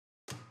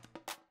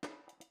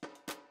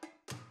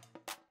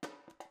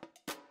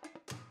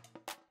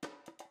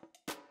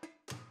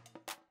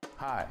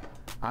Hi,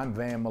 I'm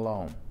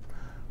Malone,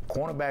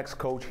 cornerbacks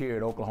coach here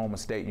at Oklahoma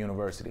State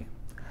University.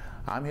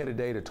 I'm here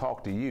today to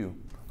talk to you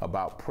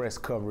about press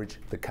coverage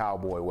the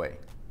Cowboy way.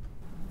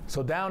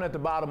 So down at the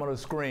bottom of the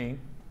screen,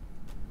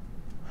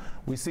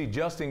 we see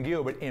Justin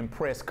Gilbert in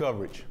press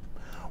coverage.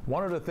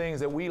 One of the things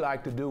that we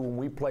like to do when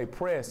we play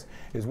press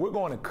is we're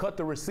going to cut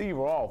the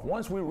receiver off.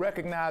 Once we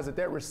recognize that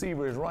that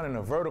receiver is running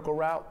a vertical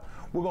route,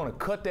 we're going to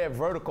cut that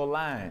vertical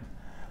line.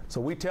 So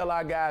we tell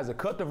our guys to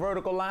cut the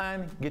vertical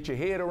line, get your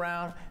head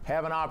around,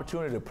 have an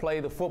opportunity to play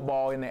the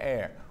football in the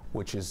air,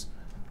 which is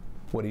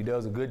what he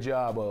does a good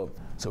job of.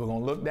 So we're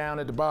going to look down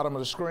at the bottom of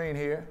the screen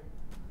here.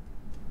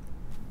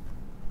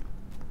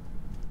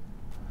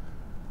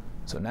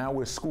 So now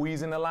we're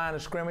squeezing the line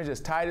of scrimmage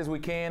as tight as we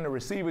can. The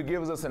receiver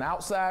gives us an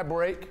outside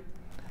break.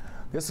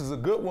 This is a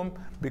good one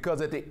because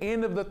at the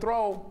end of the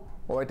throw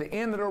or at the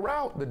end of the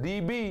route, the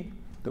DB,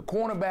 the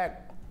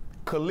cornerback,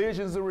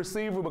 collisions the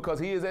receiver because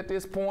he is at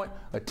this point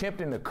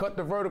attempting to cut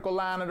the vertical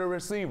line of the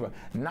receiver,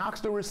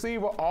 knocks the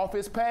receiver off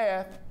his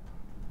path,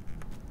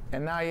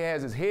 and now he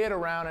has his head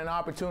around an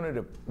opportunity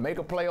to make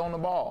a play on the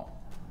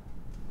ball.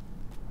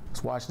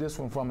 Let's watch this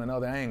one from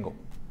another angle.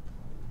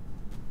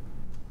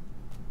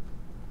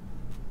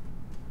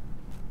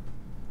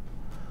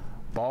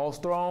 Ball's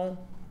thrown.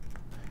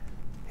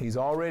 He's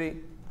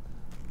already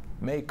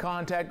made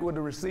contact with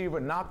the receiver,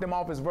 knocked him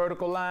off his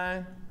vertical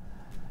line.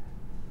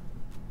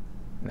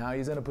 Now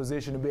he's in a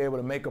position to be able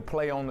to make a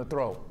play on the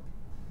throw.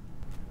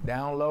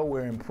 Down low,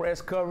 we're in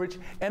press coverage.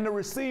 And the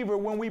receiver,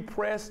 when we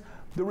press,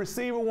 the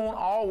receiver won't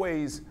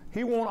always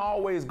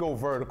go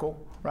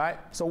vertical, right?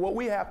 So what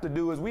we have to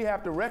do is we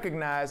have to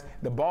recognize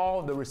the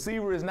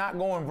receiver is not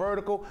going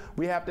vertical.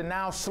 We have to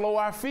now slow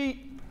our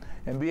feet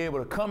and be able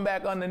to come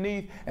back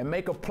underneath and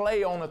make a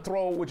play on the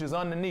throw, which is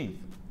underneath.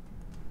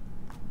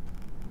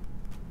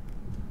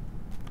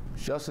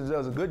 Justin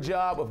does a good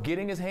job of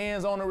getting his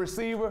hands on the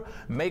receiver,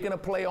 making a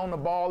play on the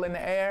ball in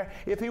the air.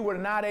 If he were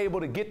not able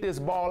to get this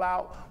ball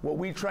out, what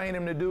we train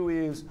him to do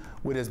is,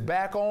 with his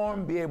back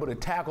arm, be able to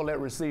tackle that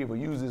receiver.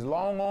 Use his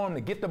long arm to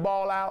get the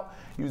ball out,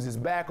 use his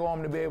back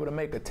arm to be able to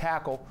make a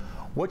tackle.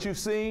 What you've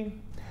seen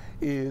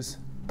is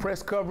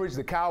press coverage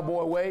the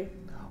Cowboy way.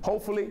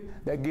 Hopefully,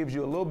 that gives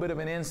you a little bit of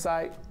an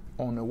insight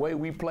on the way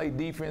we play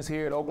defense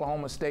here at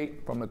Oklahoma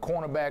State from the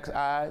cornerback's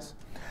eyes.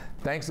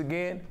 Thanks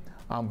again.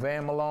 I'm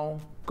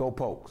Malone. Go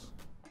Pokes.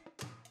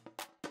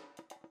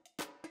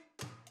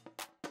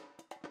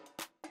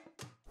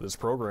 This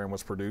program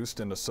was produced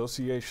in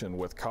association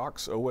with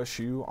Cox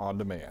OSU On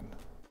Demand.